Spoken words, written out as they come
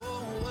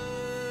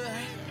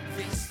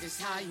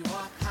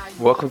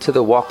Welcome to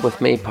the Walk With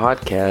Me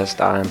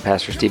podcast. I'm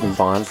Pastor Stephen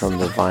Bond from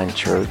the Vine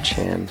Church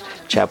in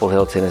Chapel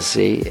Hill,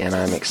 Tennessee, and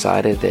I'm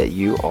excited that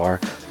you are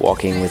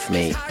walking with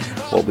me.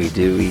 What we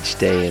do each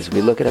day is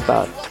we look at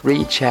about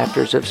 3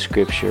 chapters of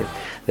Scripture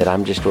that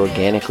I'm just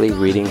organically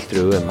reading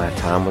through in my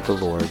time with the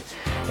Lord,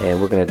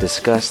 and we're going to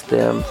discuss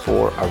them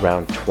for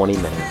around 20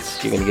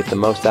 minutes. You're going to get the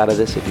most out of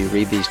this if you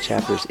read these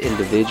chapters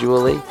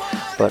individually,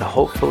 but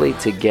hopefully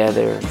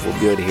together we'll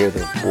be able to hear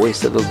the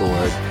voice of the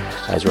Lord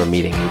as we're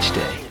meeting each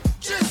day.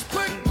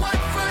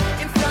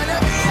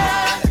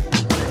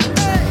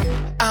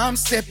 I'm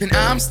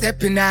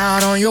stepping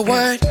out on your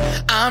word.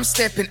 I'm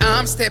stepping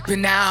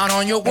out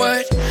on your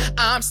word.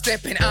 I'm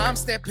stepping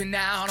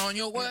out on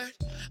your word.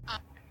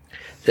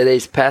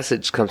 Today's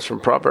passage comes from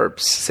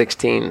Proverbs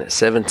 16,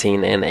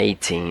 17, and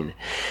 18.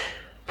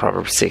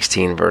 Proverbs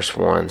 16, verse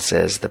 1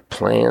 says, "The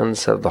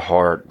plans of the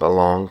heart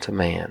belong to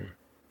man,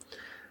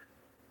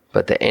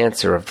 but the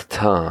answer of the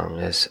tongue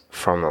is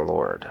from the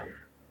Lord."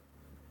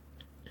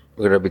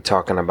 We're going to be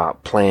talking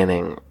about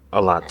planning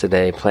a lot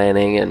today.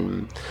 Planning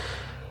and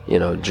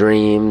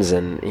dreams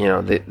and,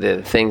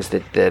 the things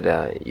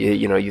that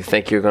you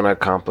think you're going to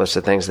accomplish,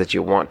 the things that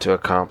you want to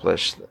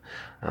accomplish.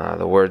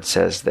 The word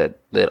says that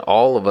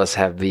all of us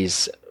have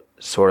these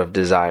sort of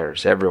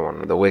desires.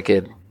 Everyone, the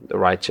wicked, the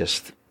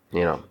righteous,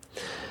 the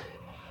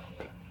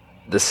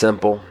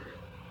simple,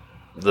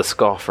 the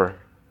scoffer.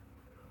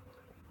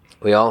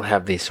 We all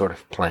have these sort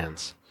of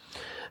plans.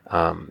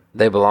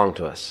 They belong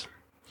to us.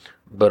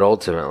 But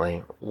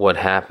ultimately, what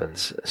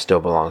happens still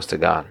belongs to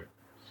God.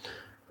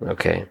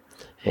 Okay?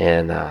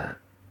 And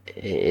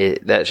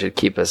that should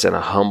keep us in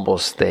a humble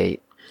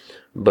state,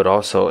 but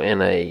also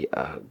in a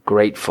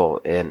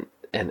grateful and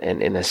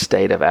in a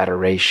state of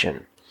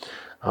adoration,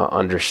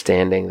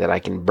 understanding that I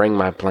can bring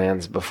my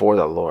plans before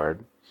the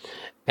Lord.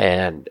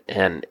 And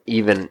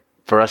even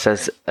for us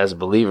as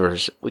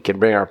believers, we can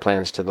bring our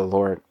plans to the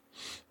Lord.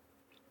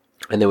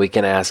 And then we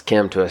can ask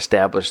Him to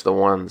establish the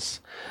ones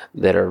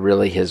that are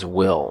really His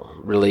will,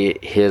 really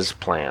His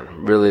plan,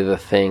 really the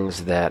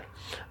things that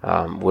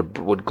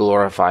would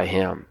glorify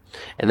Him.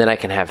 And then I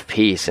can have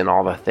peace in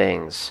all the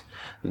things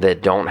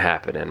that don't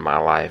happen in my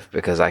life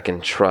because I can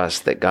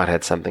trust that God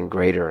had something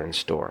greater in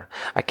store.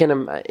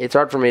 It's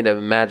hard for me to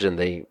imagine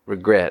the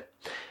regret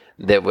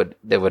that would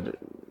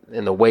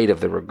and the weight of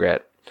the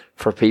regret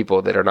for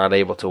people that are not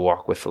able to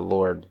walk with the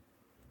Lord,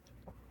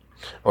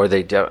 or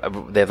they've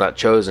not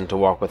chosen to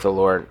walk with the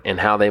Lord, and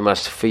how they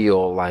must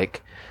feel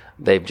like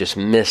they've just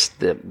missed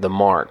the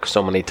mark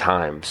so many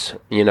times.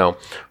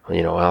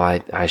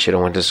 I should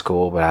have went to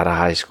school, but out of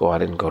high school I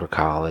didn't go to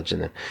college,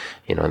 and then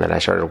and then I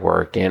started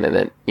working, and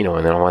then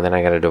then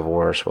I got a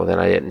divorce. Well, then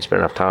I didn't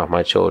spend enough time with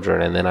my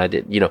children, and then I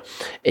did,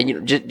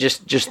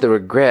 just the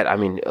regret. I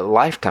mean, a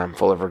lifetime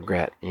full of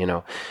regret.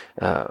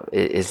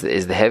 Is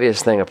the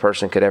heaviest thing a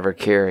person could ever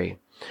carry,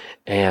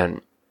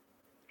 and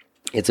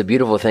it's a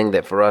beautiful thing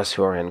that for us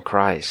who are in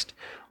Christ,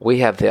 we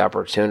have the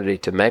opportunity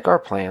to make our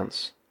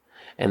plans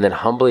and then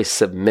humbly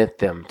submit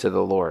them to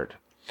the Lord,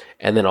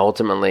 and then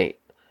ultimately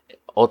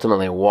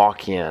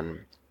walk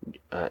in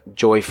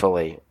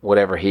joyfully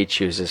whatever He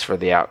chooses for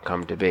the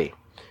outcome to be.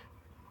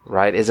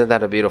 Right? Isn't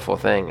that a beautiful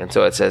thing? And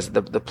so it says,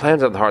 the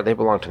plans of the heart, they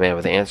belong to man,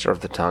 but the answer of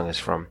the tongue is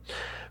from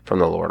the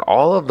Lord.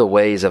 All of the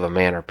ways of a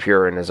man are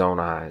pure in his own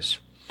eyes,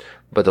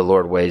 but the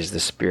Lord weighs the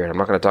spirit. I'm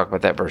not going to talk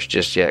about that verse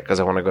just yet because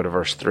I want to go to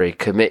verse 3.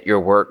 Commit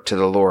your work to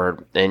the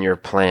Lord, and your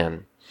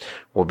plan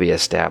will be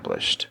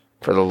established.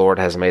 For the Lord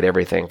has made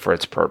everything for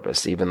its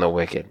purpose, even the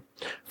wicked,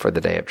 for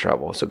the day of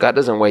trouble. So God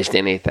doesn't waste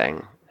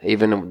anything,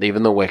 even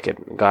the wicked.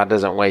 God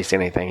doesn't waste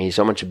anything. He's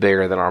so much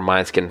bigger than our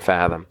minds can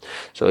fathom.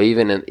 So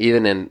even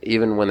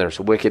when there's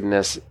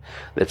wickedness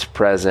that's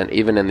present,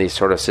 even in these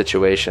sort of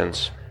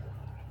situations,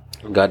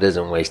 God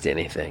doesn't waste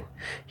anything.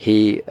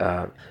 He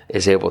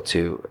is able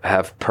to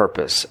have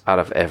purpose out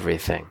of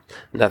everything.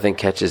 Nothing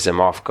catches Him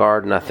off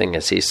guard. Nothing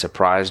is He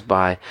surprised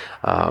by.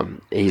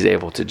 He's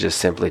able to just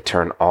simply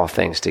turn all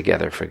things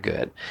together for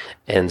good.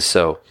 And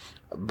so,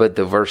 but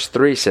the verse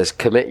 3 says,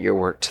 commit your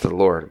work to the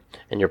Lord,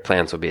 and your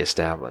plans will be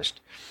established.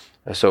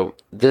 So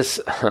this,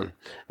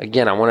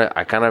 again,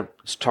 I kind of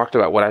talked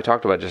about what I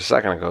talked about just a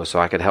second ago so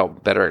I could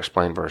help better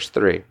explain verse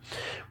 3.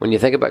 When you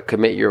think about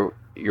commit your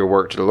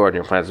work to the Lord and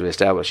your plans will be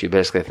established, you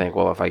basically think,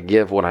 well, if I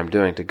give what I'm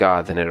doing to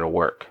God, then it'll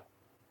work.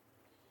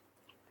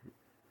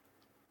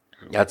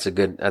 That's a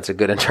good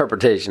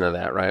interpretation of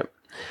that, right?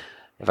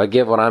 If I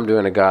give what I'm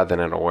doing to God, then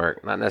it'll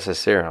work. Not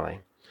necessarily.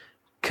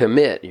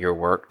 Commit your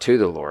work to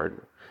the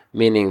Lord,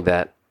 meaning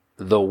that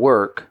the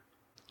work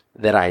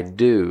that I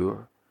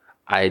do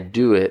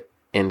it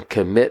in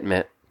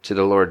commitment to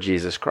the Lord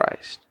Jesus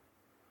Christ.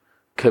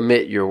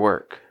 Commit your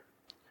work.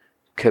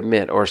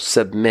 Commit or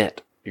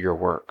submit your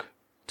work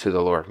to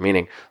the Lord,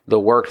 meaning the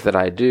work that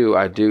I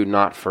do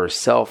not for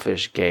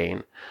selfish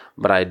gain,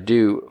 but I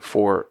do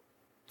for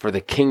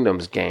the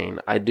kingdom's gain.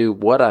 I do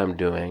what I'm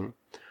doing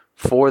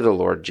for the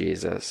Lord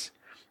Jesus,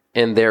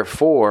 and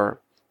therefore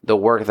the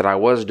work that I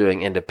was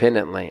doing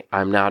independently,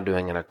 I'm now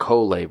doing in a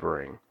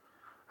co-laboring.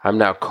 I'm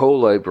now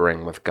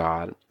co-laboring with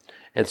God,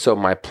 And so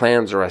my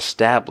plans are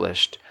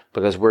established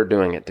because we're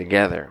doing it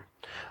together.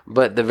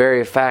 But the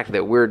very fact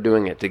that we're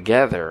doing it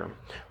together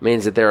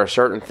means that there are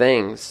certain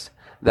things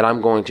that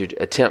I'm going to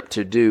attempt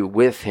to do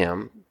with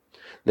him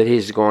that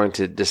he's going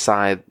to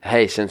decide,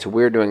 hey, since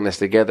we're doing this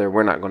together,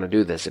 we're not going to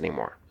do this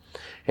anymore.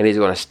 And he's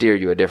going to steer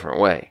you a different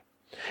way.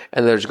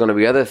 And there's going to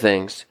be other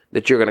things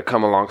that you're going to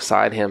come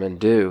alongside him and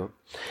do.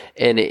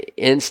 And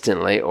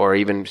instantly, or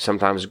even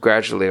sometimes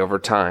gradually over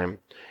time,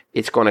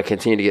 it's going to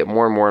continue to get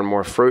more and more and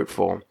more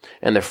fruitful.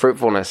 And the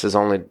fruitfulness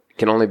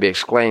can only be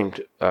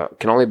explained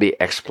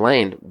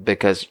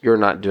because you're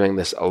not doing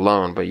this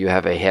alone, but you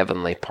have a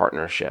heavenly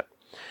partnership,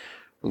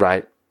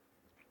 right?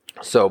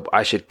 So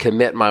I should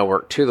commit my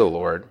work to the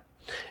Lord,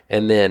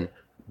 and then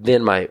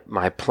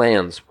my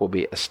plans will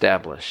be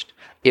established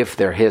if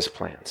they're his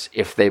plans.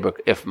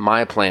 If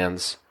my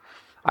plans,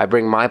 I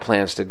bring my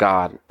plans to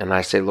God and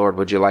I say, Lord,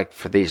 would you like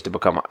for these to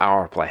become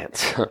our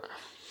plans?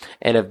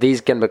 And if these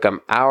can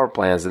become our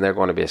plans, then they're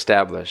going to be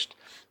established.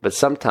 But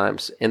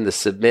sometimes in the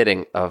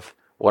submitting of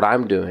what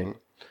I'm doing,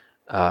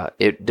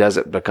 it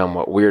doesn't become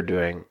what we're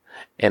doing,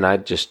 and I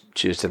just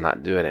choose to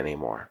not do it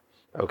anymore.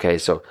 Okay,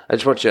 so I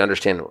just want you to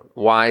understand,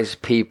 wise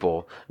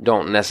people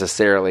don't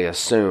necessarily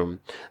assume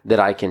that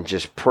I can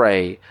just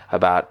pray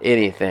about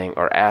anything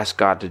or ask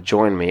God to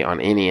join me on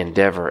any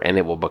endeavor and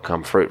it will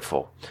become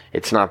fruitful.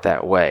 It's not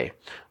that way.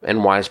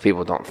 And wise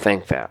people don't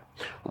think that.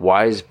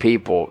 Wise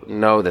people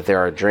know that there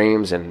are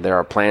dreams and there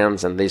are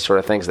plans and these sort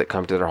of things that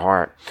come to their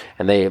heart,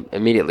 and they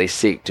immediately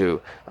seek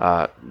to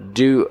invite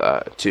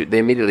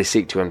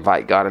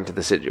God into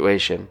the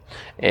situation,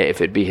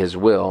 if it be His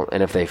will,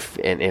 and if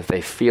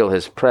they feel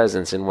His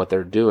presence in what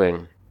they're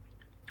doing,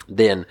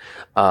 then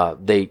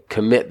they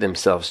commit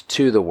themselves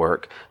to the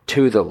work,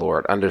 to the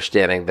Lord,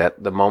 understanding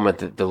that the moment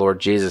that the Lord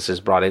Jesus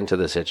is brought into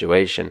the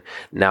situation,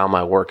 now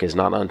my work is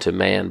not unto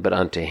man, but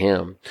unto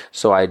Him.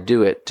 So I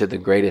do it to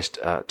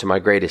my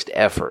greatest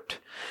effort,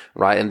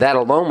 right? And that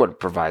alone would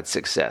provide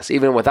success.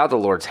 Even without the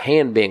Lord's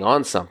hand being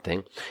on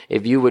something,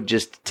 if you would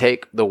just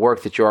take the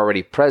work that you're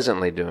already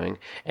presently doing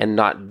and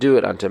not do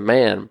it unto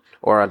man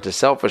or unto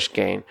selfish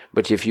gain,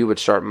 but if you would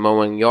start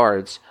mowing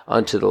yards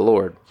unto the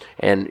Lord,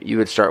 and you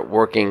would start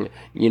working,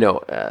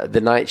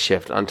 the night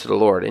shift unto the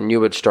Lord, and you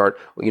would start,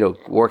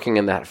 working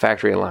in that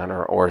factory line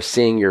or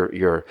seeing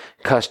your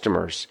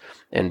customers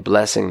and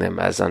blessing them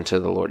as unto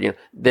the Lord,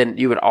 then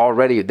there would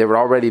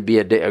already be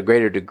a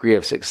greater degree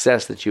of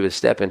success that you would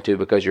step into,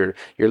 because your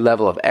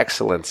level of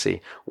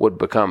excellency would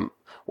become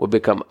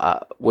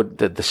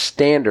the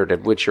standard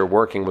at which you're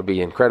working would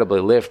be incredibly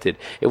lifted.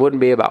 It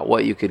wouldn't be about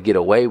what you could get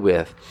away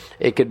with.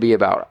 It could be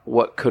about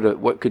what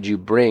could you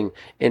bring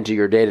into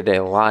your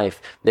day-to-day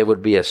life that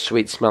would be a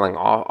sweet-smelling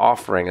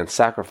offering and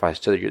sacrifice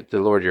to the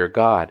Lord your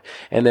God.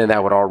 And then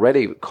that would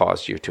already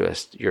cause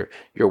your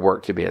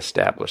work to be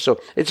established. So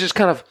it's just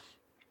kind of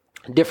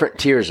different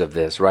tiers of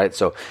this, right?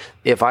 So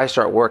if I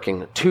start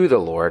working to the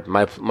Lord,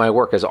 my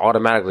work is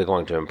automatically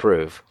going to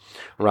improve,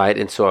 right?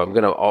 And so I'm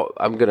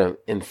gonna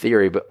in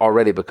theory but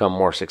already become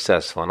more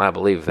successful, and I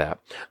believe that.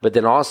 But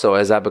then also,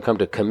 as I become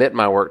to commit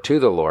my work to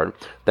the Lord,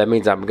 that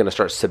means I'm going to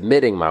start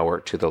submitting my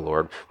work to the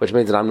Lord, which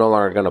means that I'm no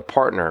longer going to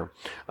partner.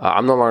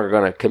 I'm no longer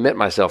going to commit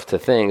myself to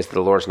things that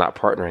the Lord's not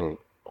partnering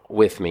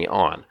with me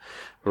on,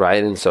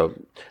 right? And so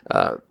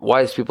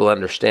wise people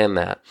understand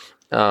that.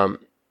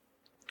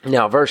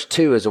 Now, verse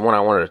 2 is the one I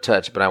wanted to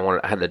touch, but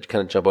I had to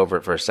kind of jump over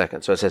it for a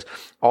second. So it says,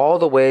 all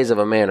the ways of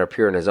a man are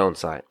pure in his own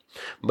sight,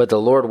 but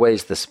the Lord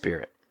weighs the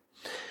spirit.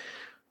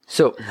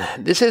 So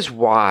this is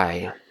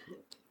why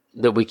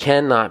that we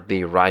cannot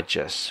be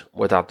righteous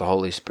without the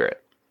Holy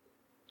Spirit.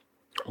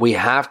 We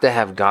have to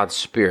have God's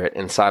Spirit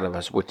inside of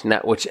us,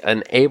 which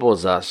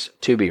enables us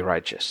to be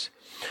righteous.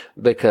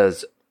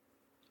 Because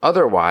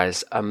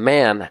otherwise, a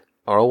man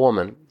or a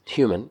woman,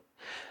 human,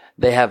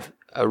 they have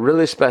a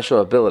really special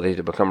ability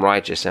to become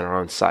righteous in our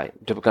own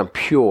sight, to become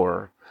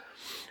pure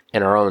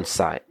in our own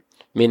sight.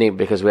 Meaning,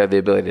 because we have the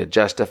ability to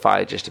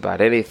justify just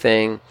about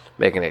anything,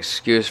 make an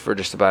excuse for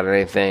just about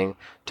anything,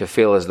 to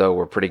feel as though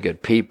we're pretty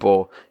good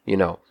people.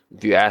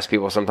 If you ask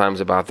people sometimes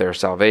about their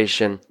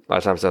salvation, a lot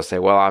of times they'll say,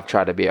 well,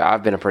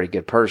 I've been a pretty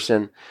good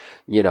person.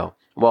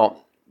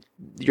 Well,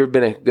 you've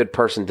been a good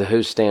person to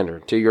whose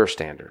standard? To your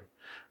standard.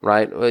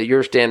 Right? Well,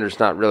 your standard's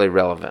not really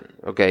relevant.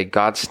 Okay,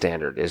 God's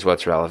standard is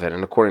what's relevant,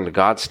 and according to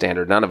God's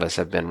standard, none of us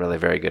have been really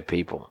very good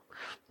people.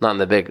 Not in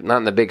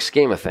the big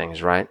scheme of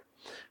things, right?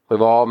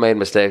 We've all made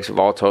mistakes. We've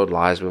all told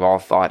lies. We've all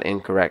thought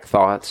incorrect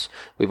thoughts.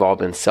 We've all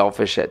been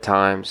selfish at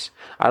times.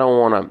 I don't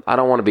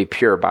want to be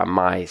pure by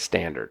my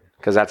standard,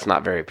 because that's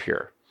not very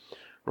pure,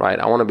 right?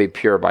 I want to be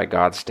pure by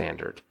God's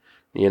standard.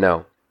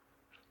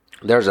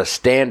 There's a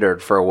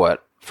standard for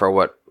what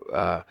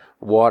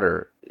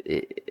water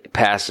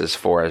passes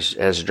for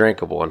as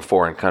drinkable in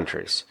foreign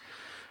countries,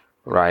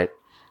 right?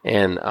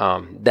 And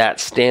that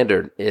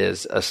standard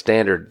is a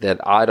standard that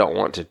I don't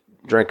want to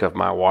drink of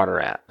my water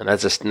at, and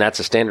that's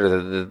a standard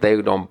that they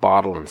don't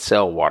bottle and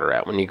sell water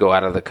at. When you go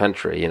out of the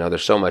country,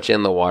 there's so much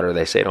in the water,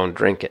 they say don't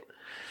drink it,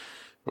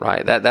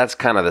 right? That's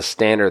kind of the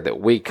standard that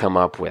we come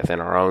up with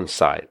in our own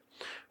sight,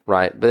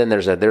 right? But then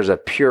there's a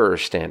purer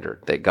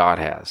standard that God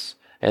has,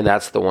 and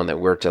that's the one that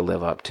we're to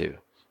live up to,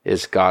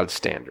 is God's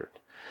standard.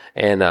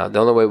 And the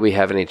only way we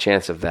have any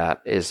chance of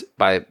that is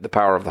by the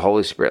power of the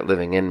Holy Spirit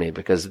living in me,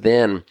 because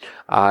then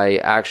I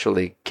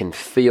actually can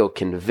feel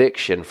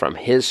conviction from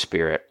His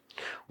Spirit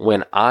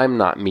when I'm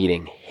not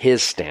meeting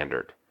His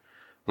standard,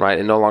 right?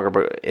 And no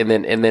longer, and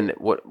then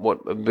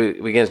what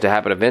begins to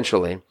happen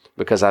eventually,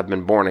 because I've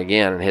been born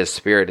again and His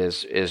Spirit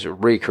is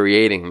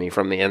recreating me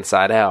from the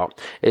inside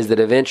out, is that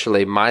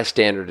eventually my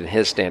standard and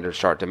His standard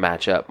start to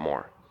match up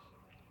more.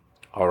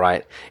 All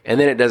right. And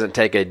then it doesn't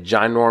take a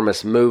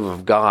ginormous move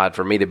of God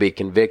for me to be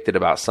convicted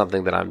about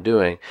something that I'm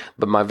doing,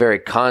 but my very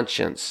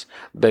conscience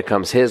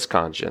becomes His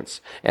conscience.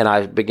 And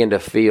I begin to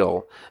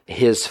feel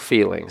His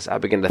feelings. I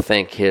begin to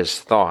think His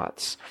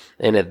thoughts.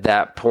 And at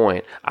that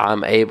point,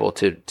 I'm able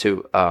to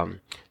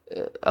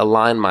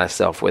align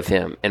myself with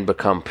Him and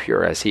become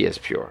pure as He is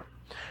pure.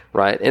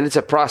 Right. And it's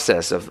a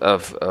process of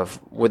that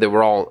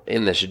we're all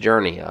in this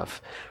journey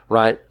of,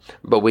 right.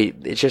 But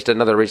it's just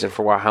another reason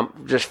for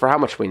how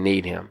much we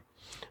need Him.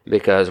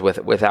 Because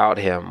without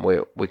Him, we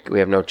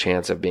have no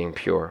chance of being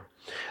pure.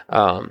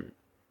 When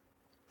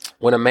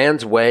a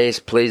man's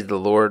ways please the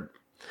Lord,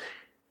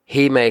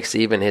 He makes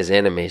even his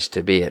enemies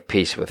to be at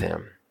peace with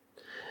him.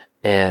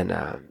 And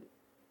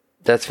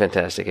that's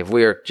fantastic. If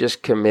we are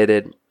just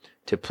committed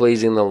to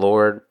pleasing the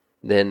Lord,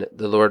 then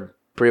the Lord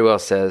pretty well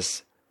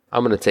says,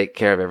 I'm going to take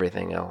care of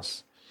everything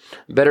else.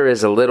 Better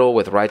is a little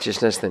with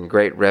righteousness than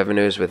great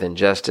revenues with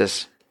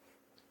injustice.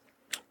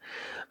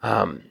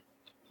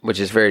 Which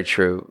is very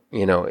true.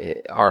 You know,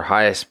 our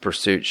highest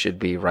pursuit should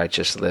be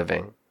righteous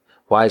living.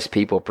 Wise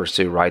people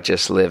pursue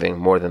righteous living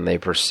more than they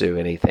pursue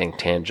anything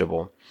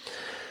tangible.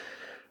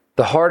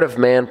 The heart of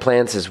man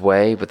plans his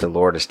way, but the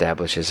Lord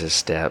establishes his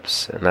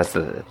steps. And that's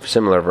the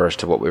similar verse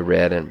to what we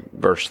read in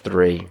verse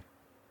 3.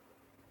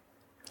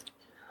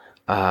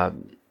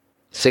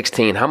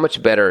 16, how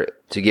much better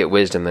to get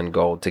wisdom than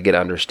gold, to get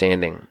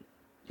understanding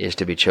is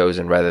to be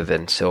chosen rather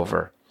than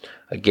silver.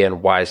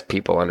 Again, wise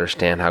people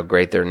understand how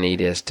great their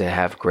need is to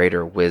have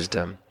greater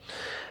wisdom.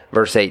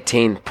 Verse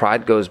 18,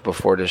 pride goes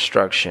before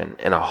destruction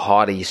and a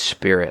haughty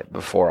spirit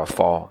before a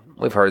fall.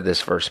 We've heard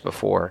this verse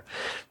before.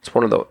 It's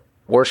one of the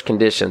worst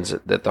conditions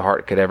that the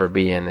heart could ever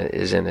be in,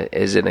 is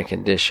in a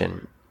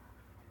condition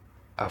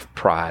of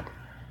pride.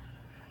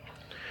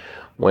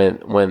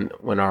 When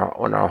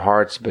our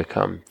hearts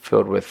become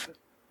filled with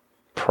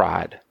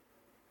pride,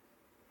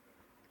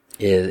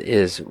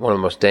 is one of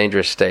the most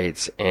dangerous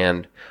states.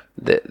 And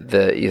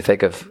you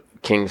think of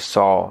King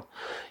Saul,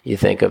 you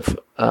think of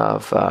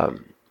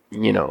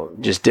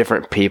just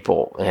different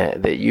people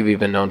that you've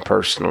even known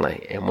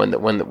personally. And when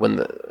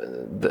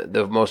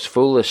the most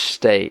foolish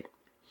state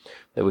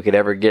that we could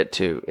ever get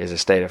to is a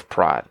state of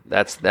pride.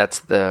 That's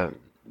the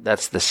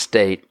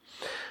state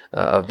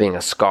of being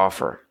a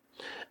scoffer.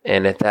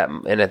 And at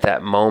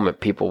that moment,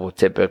 people will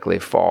typically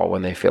fall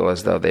when they feel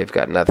as though they've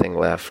got nothing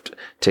left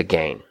to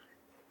gain.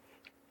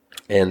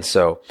 And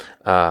so,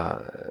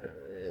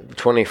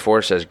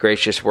 24 says,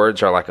 gracious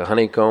words are like a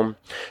honeycomb,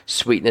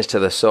 sweetness to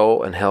the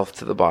soul and health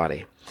to the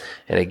body.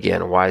 And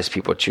again, wise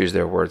people choose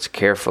their words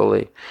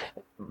carefully,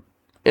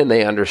 and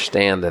they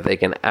understand that they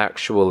can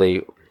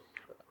actually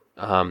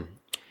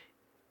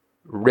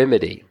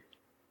remedy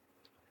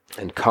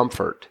and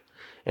comfort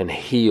and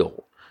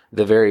heal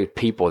the very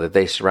people that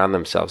they surround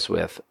themselves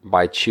with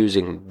by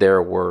choosing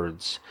their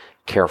words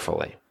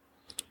carefully.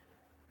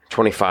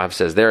 25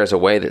 says, there is a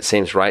way that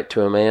seems right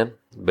to a man,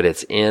 but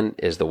its end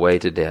is the way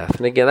to death.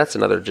 And again, that's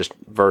another just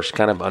verse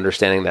kind of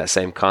understanding that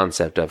same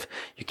concept of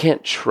you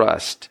can't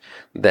trust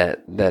that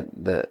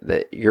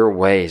your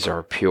ways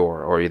are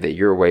pure or that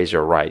your ways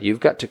are right. You've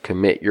got to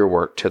commit your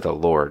work to the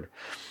Lord,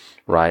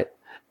 right?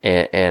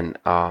 And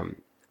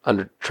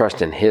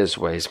trust in His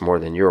ways more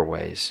than your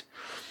ways.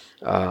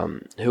 I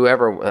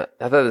thought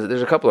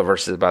there's a couple of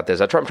verses about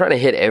this. I'm trying to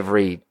hit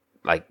every,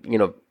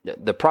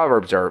 the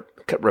Proverbs are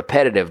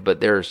repetitive, but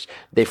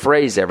they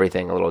phrase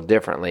everything a little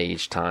differently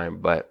each time,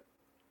 but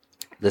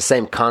the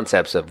same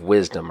concepts of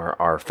wisdom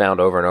are found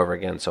over and over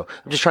again. So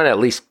I'm just trying to at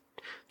least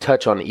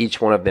touch on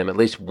each one of them at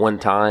least one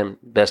time,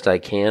 best I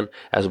can,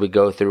 as we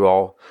go through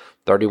all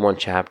 31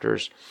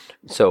 chapters.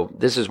 So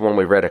this is one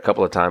we've read a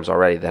couple of times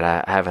already that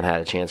I haven't had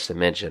a chance to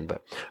mention.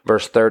 But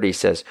verse 30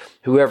 says,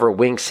 whoever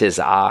winks his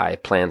eye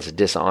plans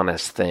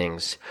dishonest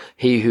things.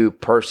 He who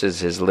purses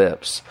his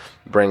lips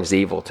brings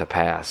evil to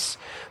pass.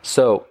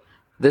 So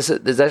this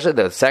is actually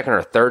the second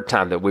or third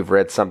time that we've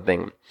read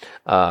something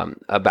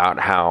about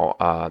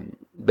how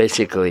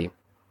basically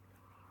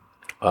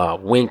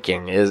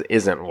winking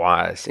isn't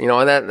wise. And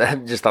I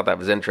just thought that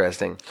was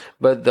interesting.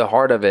 But the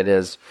heart of it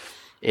is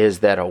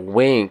that a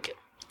wink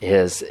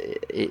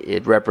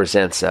it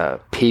represents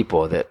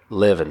people that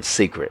live in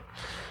secret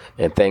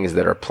and things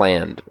that are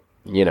planned,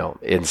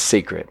 in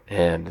secret,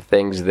 and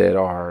things that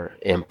are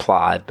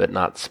implied but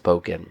not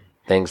spoken,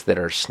 things that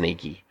are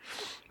sneaky,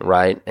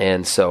 right?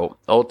 And so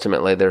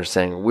ultimately they're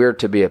saying we're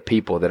to be a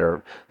people that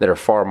are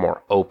far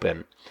more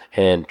open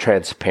and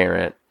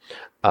transparent,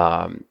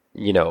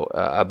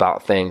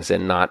 about things,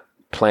 and not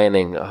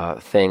planning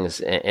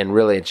things, and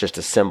really it's just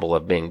a symbol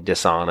of being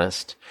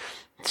dishonest,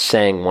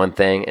 saying one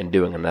thing and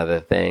doing another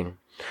thing.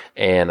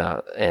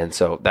 And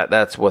so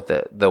that's what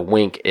the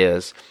wink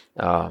is.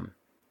 And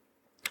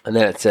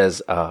then it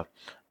says,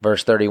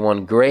 verse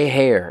 31, gray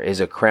hair is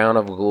a crown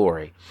of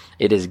glory.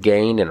 It is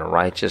gained in a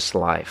righteous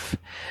life.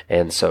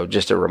 And so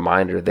just a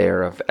reminder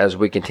there of, as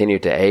we continue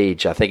to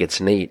age, I think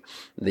it's neat.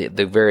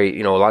 The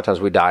very, a lot of times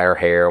we dye our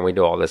hair and we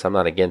do all this. I'm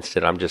not against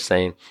it. I'm just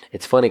saying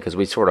it's funny because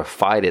we sort of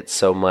fight it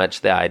so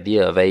much, the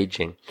idea of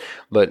aging.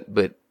 But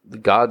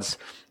God's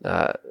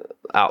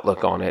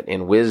outlook on it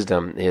in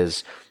wisdom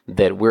is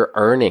that we're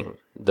earning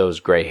those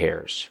gray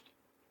hairs.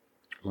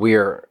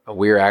 We're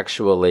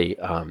actually,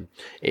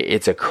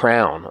 it's a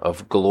crown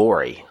of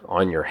glory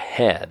on your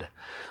head,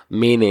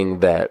 meaning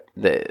that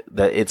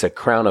it's a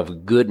crown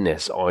of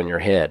goodness on your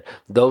head.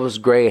 Those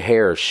gray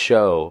hairs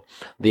show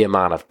the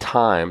amount of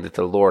time that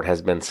the Lord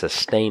has been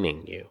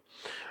sustaining you,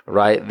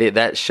 right?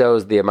 That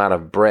shows the amount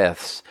of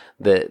breaths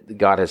that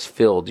God has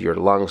filled your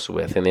lungs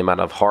with, and the amount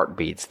of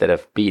heartbeats that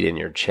have beat in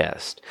your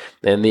chest,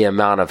 and the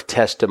amount of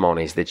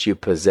testimonies that you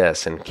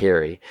possess and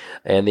carry,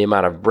 and the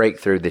amount of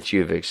breakthrough that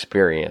you've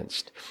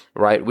experienced,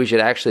 right? We should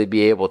actually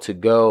be able to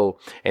go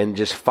and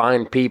just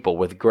find people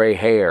with gray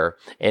hair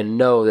and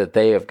know that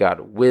they have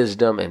got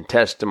wisdom and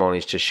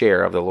testimonies to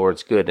share of the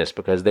Lord's goodness,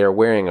 because they're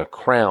wearing a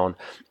crown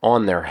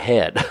on their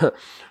head,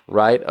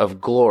 right, of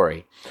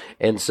glory.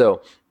 And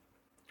so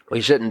we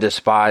shouldn't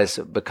despise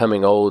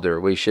becoming older.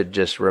 We should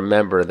just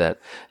remember that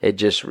it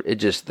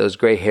just those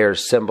gray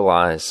hairs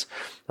symbolize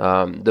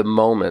the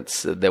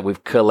moments that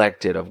we've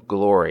collected of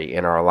glory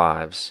in our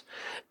lives.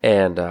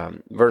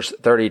 And verse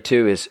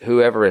 32 is,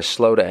 whoever is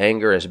slow to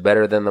anger is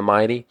better than the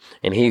mighty,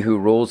 and he who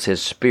rules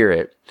his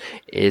spirit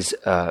is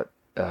than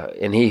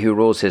he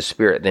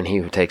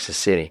who takes a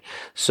city.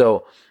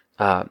 So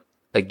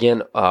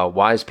again,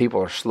 wise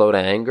people are slow to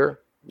anger.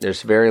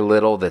 There's very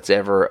little that's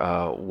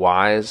ever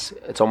wise.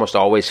 It's almost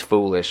always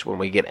foolish when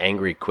we get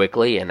angry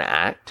quickly and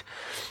act.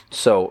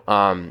 So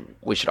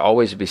we should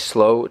always be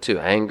slow to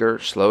anger,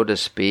 slow to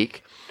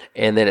speak.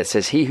 And then it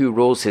says, he who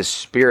rules his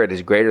spirit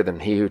is greater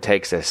than he who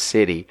takes a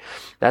city.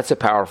 That's a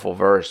powerful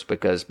verse,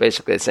 because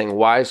basically it's saying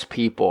wise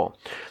people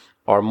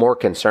are more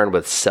concerned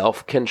with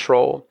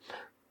self-control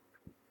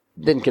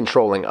than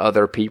controlling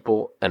other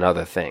people and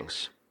other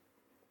things.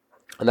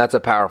 And that's a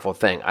powerful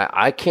thing.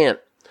 I can't,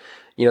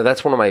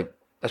 that's probably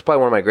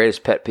one of my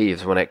greatest pet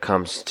peeves when it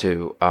comes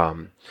to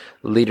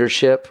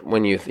leadership.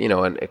 When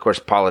and of course,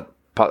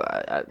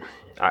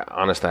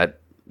 honestly,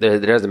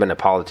 there hasn't been a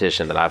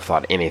politician that I've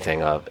thought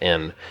anything of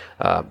in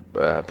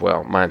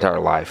my entire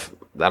life.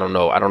 I don't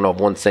know of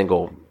one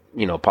single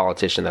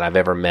politician that I've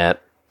ever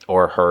met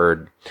or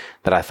heard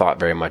that I thought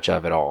very much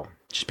of at all.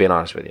 Just being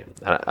honest with you.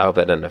 I hope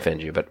that doesn't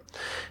offend you, but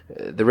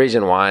the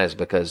reason why is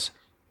because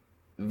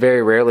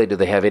very rarely do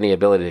they have any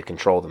ability to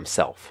control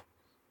themselves,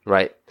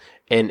 right?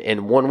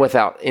 And one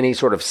without any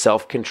sort of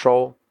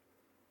self-control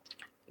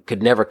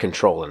could never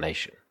control a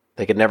nation.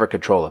 They could never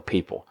control a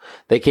people.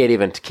 They can't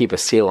even keep a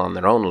seal on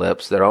their own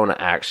lips, their own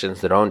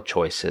actions, their own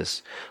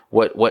choices.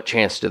 What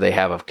chance do they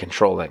have of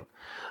controlling,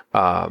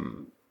 a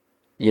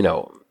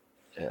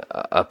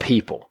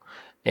people?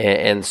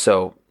 And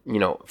so,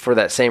 for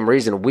that same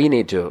reason, we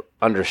need to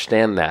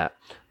understand that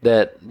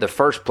the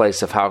first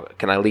place of how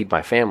can I lead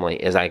my family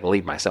is I can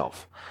lead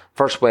myself.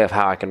 First way of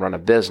how I can run a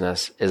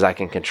business is I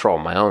can control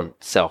my own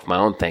self, my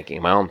own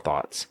thinking, my own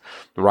thoughts,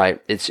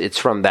 right? It's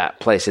from that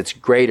place. It's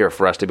greater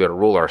for us to be able to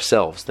rule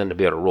ourselves than to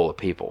be able to rule a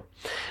people.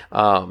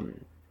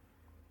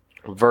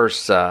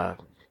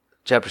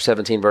 Chapter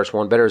 17, verse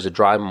 1, better is a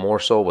dry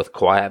morsel with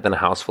quiet than a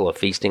house full of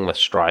feasting with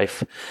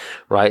strife,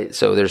 right?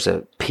 So there's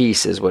a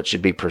peace is what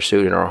should be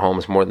pursued in our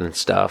homes more than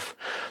stuff.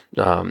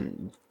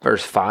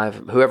 Verse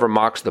 5, whoever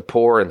mocks the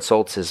poor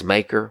insults his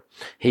maker.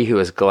 He who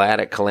is glad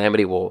at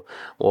calamity will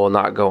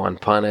not go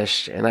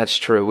unpunished. And that's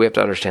true. We have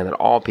to understand that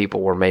all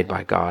people were made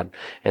by God.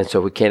 And so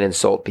we can't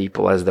insult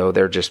people as though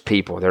they're just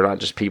people. They're not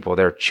just people.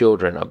 They're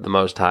children of the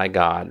Most High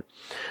God.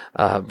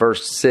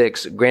 Verse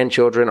 6,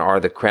 grandchildren are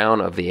the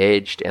crown of the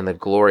aged, and the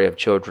glory of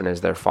children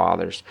is their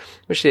fathers.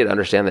 We should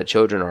understand that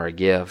children are a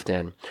gift,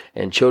 and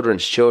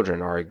children's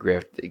children are a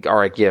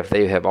gift.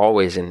 They have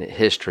always in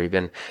history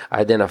been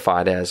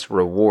identified as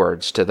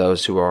rewards to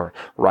those who are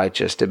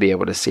righteous, to be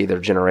able to see their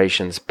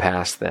generations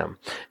past them.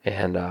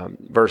 And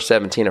verse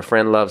 17, a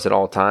friend loves at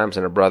all times,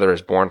 and a brother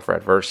is born for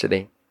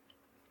adversity.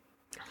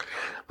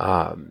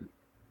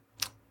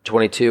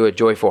 22, a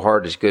joyful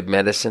heart is good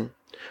medicine,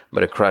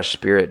 but a crushed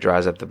spirit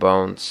dries up the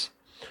bones.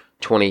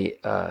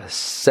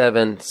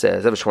 27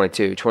 says, that was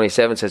 22.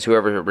 27 says,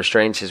 whoever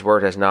restrains his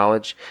word has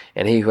knowledge,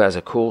 and he who has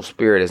a cool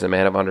spirit is a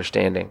man of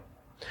understanding.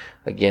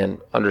 Again,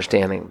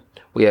 understanding.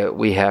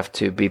 We have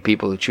to be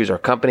people who choose our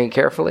company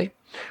carefully.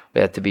 We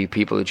have to be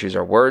people who choose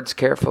our words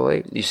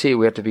carefully. You see,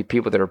 we have to be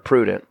people that are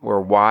prudent. We're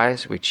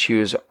wise. We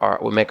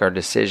make our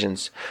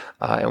decisions,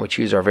 and we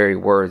choose our very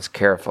words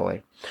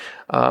carefully.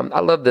 I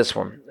love this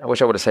one. I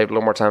wish I would have saved a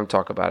little more time to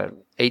talk about it.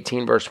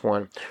 18 verse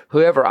 1.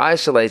 Whoever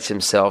isolates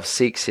himself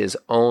seeks his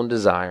own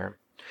desire.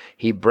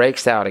 He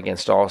breaks out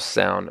against all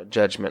sound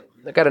judgment.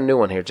 I got a new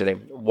one here today.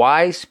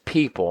 Wise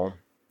people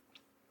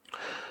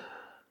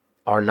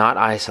are not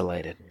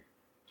isolated.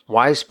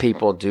 Wise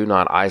people do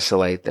not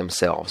isolate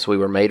themselves. We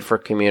were made for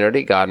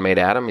community. God made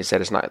Adam. He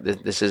said,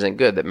 this isn't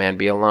good that man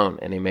be alone.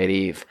 And he made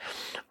Eve.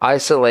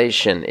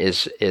 Isolation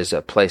is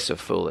a place of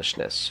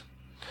foolishness.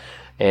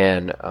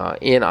 And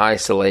in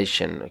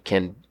isolation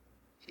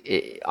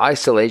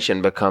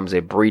becomes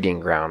a breeding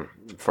ground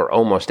for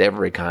almost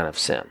every kind of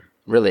sin.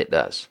 Really, it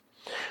does.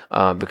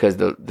 Because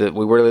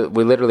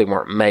we literally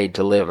weren't made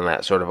to live in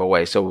that sort of a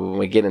way. So when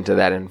we get into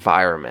that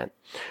environment,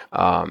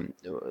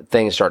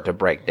 things start to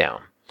break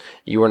down.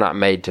 You were not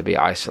made to be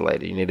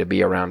isolated. You need to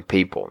be around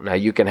people. Now,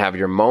 you can have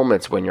your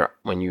moments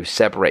when you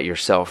separate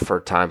yourself for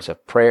times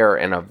of prayer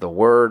and of the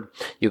Word.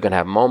 You can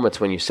have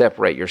moments when you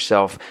separate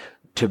yourself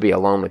to be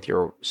alone with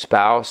your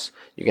spouse.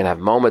 You can have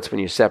moments when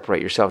you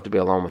separate yourself to be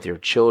alone with your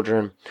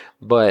children.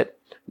 But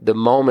the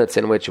moments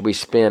in which we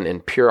spend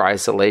in pure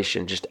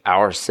isolation, just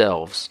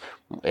ourselves,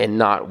 and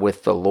not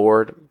with the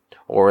Lord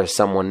or with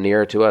someone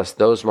near to us,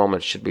 those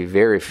moments should be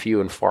very few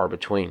and far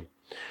between,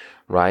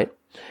 right?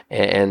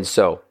 And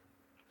so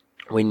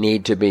we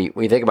need to be,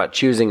 when you think about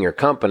choosing your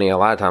company, a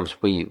lot of times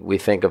we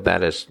think of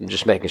that as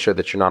just making sure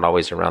that you're not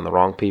always around the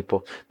wrong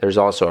people. There's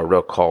also a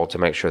real call to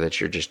make sure that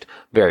you're just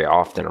very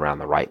often around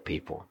the right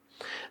people.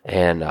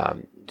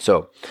 And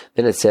so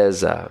then it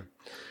says,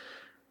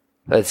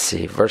 let's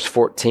see, verse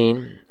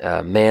 14,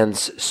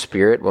 man's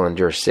spirit will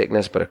endure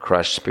sickness, but a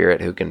crushed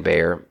spirit who can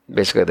bear.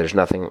 Basically, there's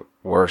nothing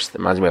worse. It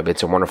reminds me of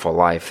It's a Wonderful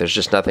Life. There's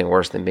just nothing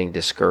worse than being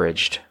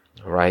discouraged,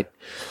 right?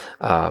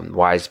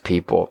 Wise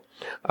people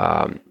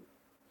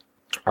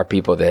are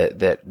people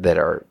that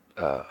are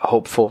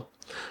hopeful.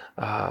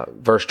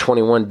 Verse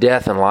 21,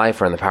 death and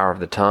life are in the power of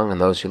the tongue,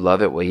 and those who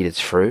love it will eat its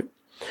fruit.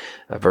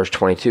 Verse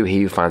 22,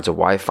 he who finds a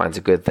wife finds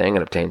a good thing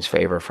and obtains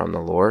favor from the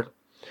Lord,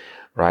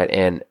 right?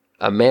 And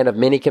a man of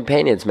many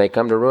companions may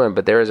come to ruin,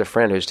 but there is a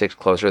friend who sticks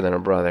closer than a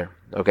brother.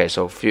 Okay,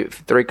 so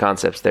three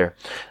concepts there.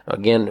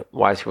 Again,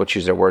 wise people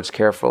choose their words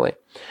carefully.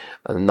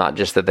 Not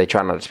just that they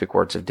try not to speak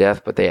words of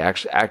death, but they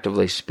actually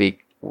actively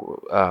speak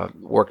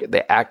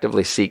they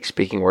actively seek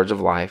speaking words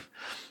of life.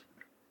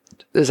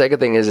 The second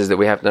thing is that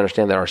we have to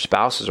understand that our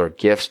spouses are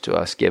gifts to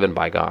us given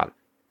by God.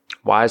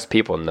 Wise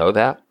people know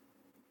that,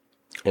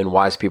 and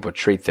wise people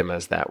treat them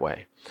as that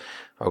way.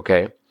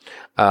 Okay?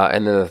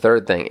 And then the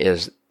third thing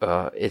is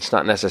it's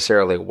not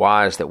necessarily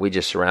wise that we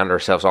just surround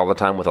ourselves all the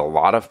time with a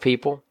lot of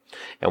people,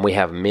 and we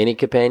have many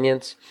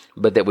companions,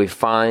 but that we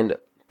find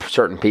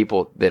certain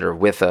people that are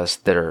with us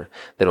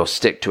that'll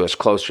stick to us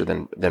closer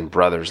than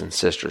brothers and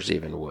sisters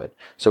even would.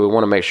 So we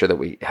want to make sure that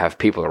we have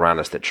people around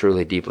us that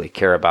truly deeply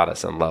care about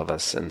us and love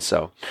us. And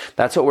so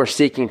that's what we're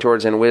seeking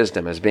towards in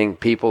wisdom, as being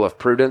people of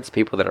prudence,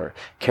 people that are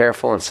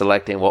careful in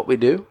selecting what we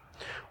do,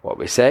 what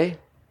we say,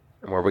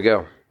 and where we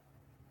go.